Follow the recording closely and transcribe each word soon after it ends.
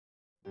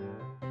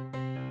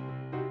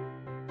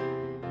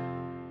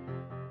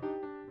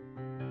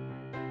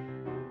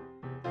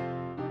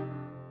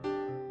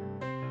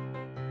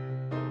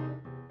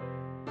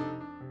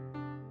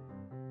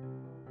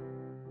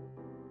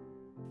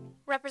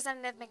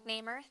Representative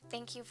McNamar,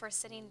 thank you for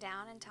sitting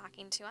down and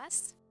talking to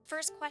us.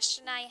 First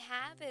question I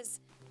have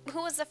is,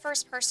 who was the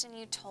first person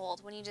you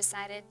told when you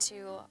decided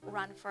to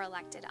run for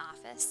elected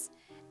office?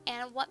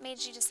 And what made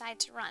you decide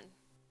to run?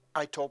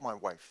 I told my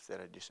wife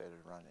that I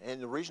decided to run. And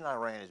the reason I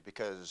ran is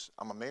because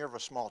I'm a mayor of a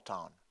small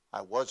town.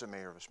 I was a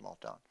mayor of a small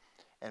town.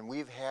 And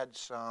we've had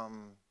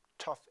some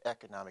tough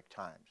economic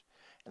times.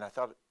 And I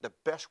thought the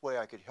best way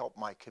I could help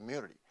my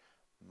community,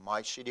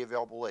 my city of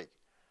Elbow Lake,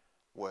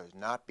 was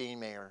not being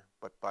mayor,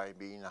 but by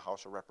being the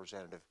House of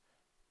Representative,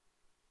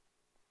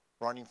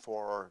 running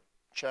for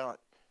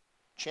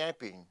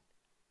championing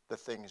the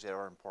things that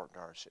are important to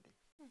our city.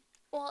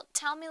 Well,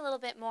 tell me a little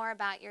bit more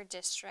about your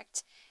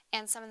district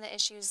and some of the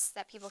issues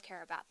that people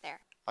care about there.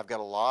 I've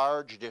got a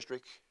large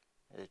district.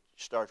 It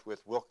starts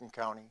with Wilkin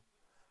County,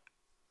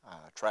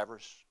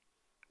 Traverse,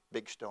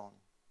 Big Stone,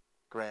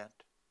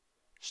 Grant,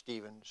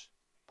 Stevens,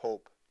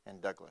 Pope,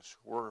 and Douglas.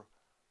 We're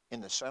in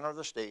the center of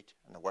the state,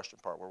 in the western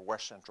part. We're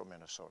west central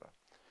Minnesota.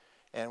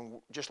 And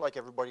just like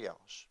everybody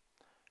else,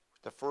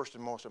 the first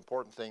and most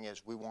important thing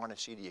is we want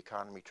to see the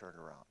economy turned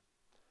around.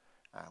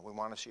 We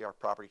want to see our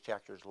property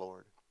taxes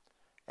lowered,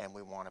 and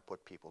we want to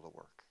put people to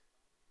work,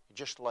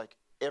 just like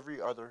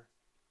every other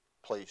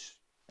place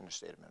in the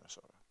state of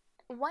Minnesota.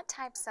 What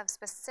types of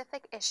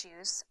specific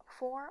issues,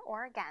 for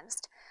or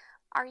against,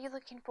 are you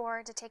looking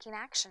forward to taking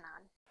action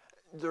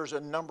on? There's a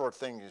number of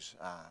things.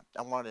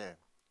 I want to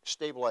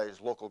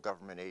stabilize local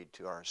government aid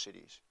to our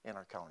cities and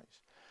our counties.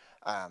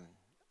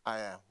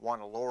 I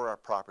want to lower our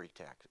property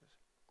taxes,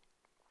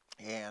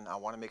 and I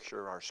want to make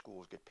sure our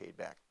schools get paid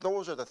back.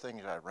 Those are the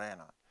things I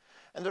ran on.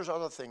 And there's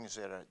other things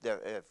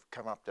that have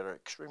come up that are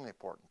extremely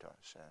important to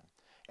us.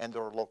 And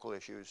there are local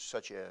issues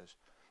such as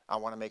I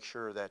want to make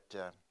sure that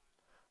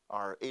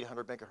our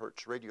 800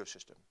 megahertz radio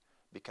system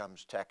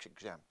becomes tax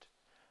exempt.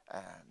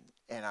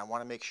 And I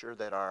want to make sure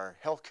that our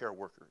healthcare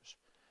workers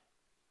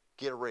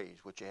get a raise,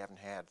 which they haven't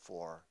had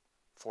for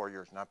 4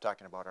 years. And I'm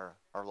talking about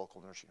our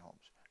local nursing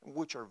homes,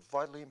 which are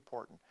vitally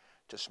important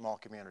to small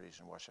communities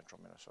in west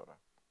central Minnesota.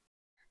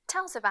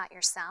 Tell us about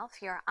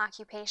yourself, your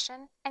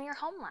occupation, and your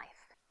home life.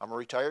 I'm a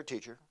retired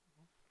teacher,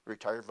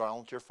 retired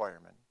volunteer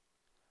fireman.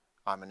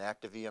 I'm an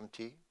active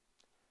EMT,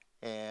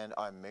 and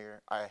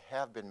I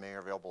have been mayor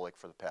of Elbow Lake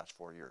for the past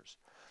 4 years.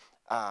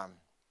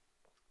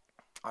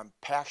 I'm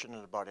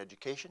passionate about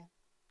education,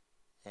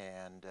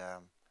 and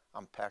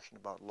I'm passionate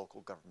about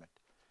local government.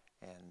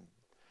 And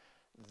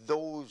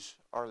those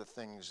are the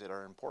things that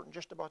are important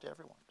just about to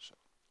everyone, so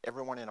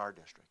everyone in our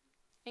district.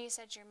 You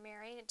said you're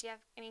married. Do you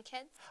have any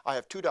kids? I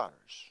have 2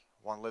 daughters.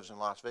 One lives in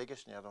Las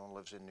Vegas, and the other one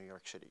lives in New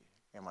York City.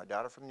 And my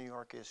daughter from New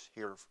York is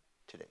here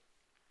today,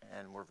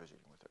 and we're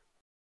visiting with her.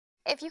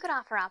 If you could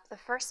offer up the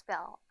first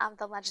bill of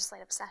the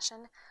legislative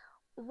session,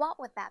 what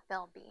would that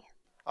bill be?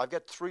 I've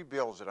got 3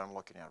 bills that I'm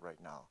looking at right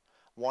now.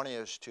 One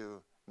is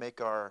to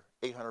make our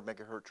 800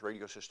 megahertz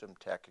radio system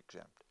tax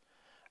exempt.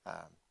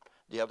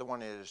 The other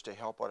one is to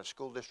help out a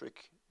school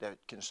district that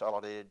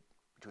consolidated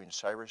between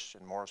Cyrus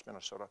and Morris,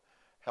 Minnesota,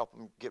 help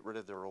them get rid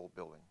of their old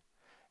building.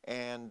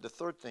 And the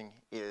third thing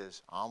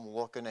is I'm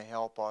looking to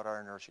help out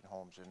our nursing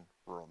homes in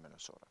rural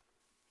Minnesota.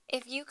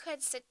 If you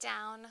could sit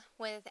down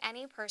with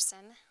any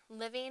person,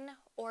 living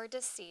or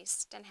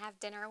deceased, and have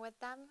dinner with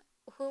them,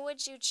 who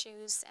would you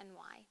choose and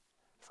why?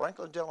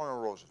 Franklin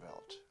Delano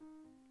Roosevelt.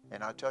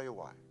 And I'll tell you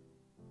why.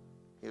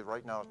 He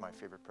right now is my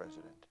favorite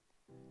president.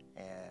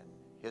 And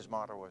his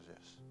motto was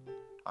this: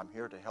 I'm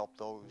here to help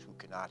those who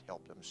cannot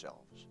help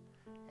themselves.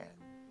 And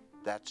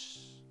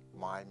that's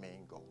my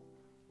main goal,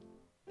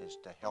 is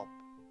to help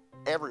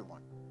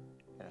everyone,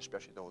 and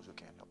especially those who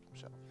can't help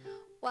themselves.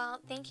 Well,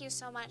 thank you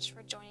so much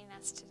for joining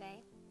us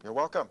today. You're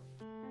welcome.